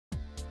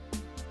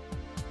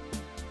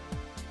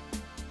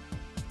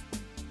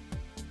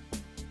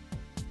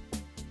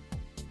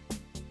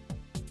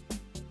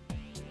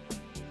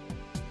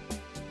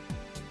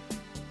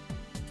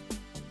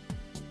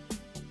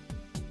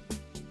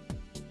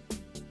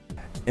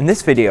In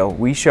this video,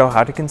 we show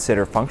how to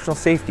consider functional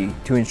safety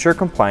to ensure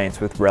compliance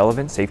with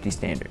relevant safety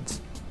standards.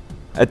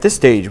 At this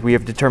stage, we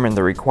have determined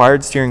the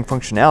required steering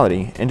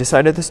functionality and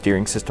decided the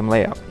steering system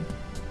layout.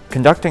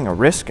 Conducting a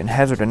risk and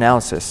hazard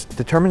analysis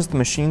determines the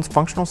machine's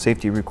functional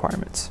safety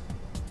requirements.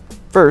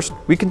 First,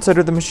 we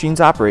consider the machine's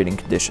operating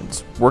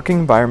conditions, working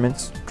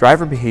environments,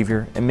 driver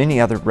behavior, and many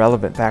other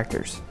relevant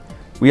factors.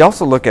 We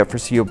also look at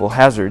foreseeable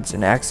hazards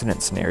and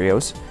accident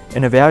scenarios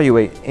and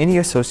evaluate any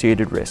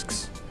associated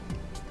risks.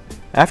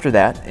 After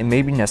that, it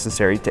may be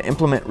necessary to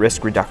implement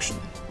risk reduction.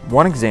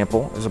 One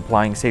example is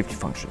applying safety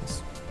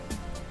functions.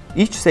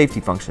 Each safety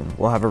function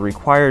will have a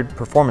required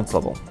performance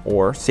level,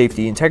 or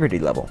safety integrity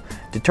level,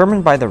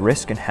 determined by the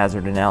risk and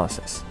hazard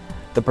analysis.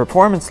 The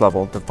performance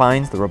level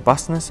defines the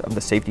robustness of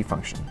the safety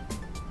function.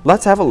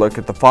 Let's have a look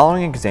at the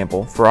following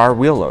example for our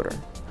wheel loader.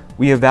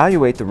 We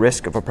evaluate the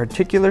risk of a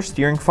particular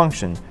steering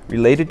function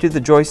related to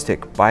the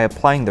joystick by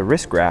applying the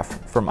risk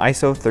graph from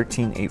ISO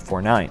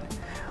 13849.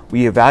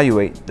 We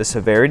evaluate the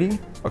severity,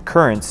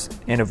 occurrence,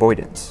 and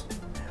avoidance.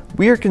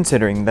 We are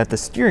considering that the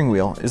steering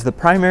wheel is the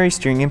primary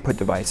steering input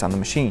device on the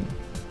machine.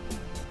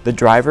 The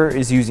driver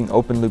is using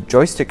open-loop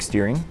joystick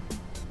steering.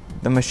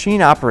 The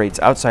machine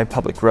operates outside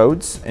public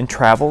roads and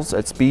travels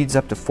at speeds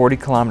up to 40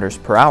 kilometers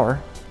per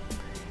hour.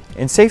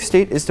 And safe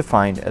state is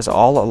defined as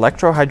all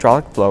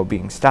electro-hydraulic flow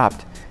being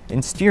stopped,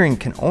 and steering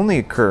can only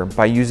occur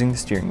by using the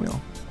steering wheel.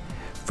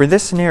 For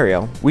this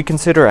scenario, we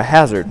consider a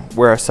hazard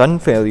where a sudden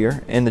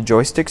failure in the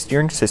joystick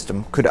steering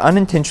system could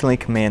unintentionally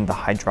command the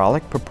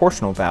hydraulic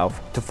proportional valve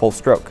to full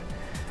stroke.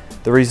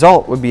 The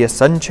result would be a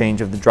sudden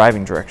change of the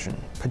driving direction,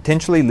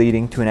 potentially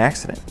leading to an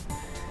accident.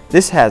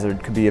 This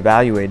hazard could be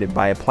evaluated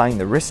by applying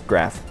the risk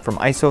graph from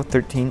ISO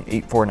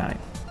 13849.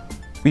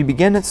 We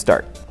begin at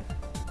start.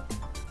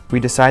 We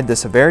decide the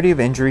severity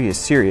of injury is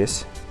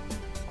serious,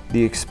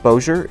 the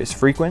exposure is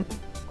frequent,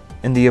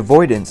 and the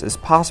avoidance is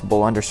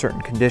possible under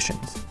certain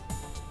conditions,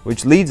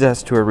 which leads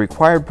us to a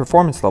required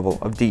performance level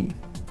of D.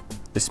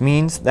 This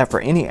means that for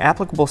any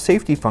applicable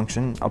safety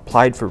function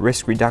applied for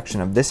risk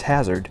reduction of this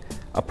hazard,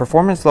 a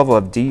performance level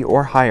of D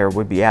or higher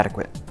would be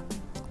adequate.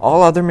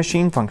 All other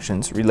machine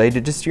functions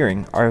related to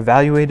steering are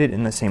evaluated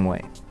in the same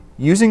way.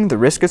 Using the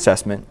risk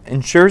assessment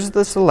ensures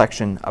the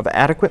selection of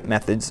adequate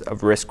methods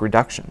of risk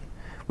reduction,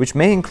 which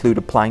may include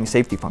applying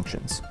safety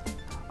functions.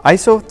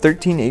 ISO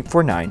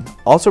 13849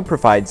 also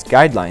provides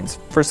guidelines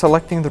for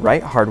selecting the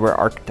right hardware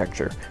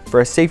architecture for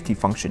a safety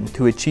function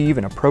to achieve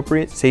an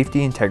appropriate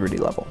safety integrity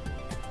level.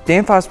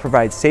 Danfoss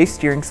provides safe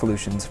steering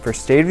solutions for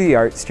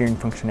state-of-the-art steering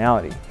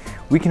functionality.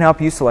 We can help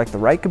you select the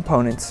right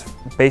components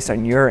based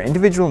on your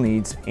individual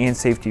needs and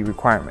safety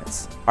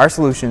requirements. Our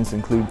solutions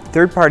include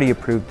third-party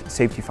approved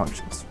safety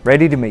functions,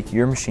 ready to make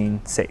your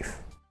machine safe.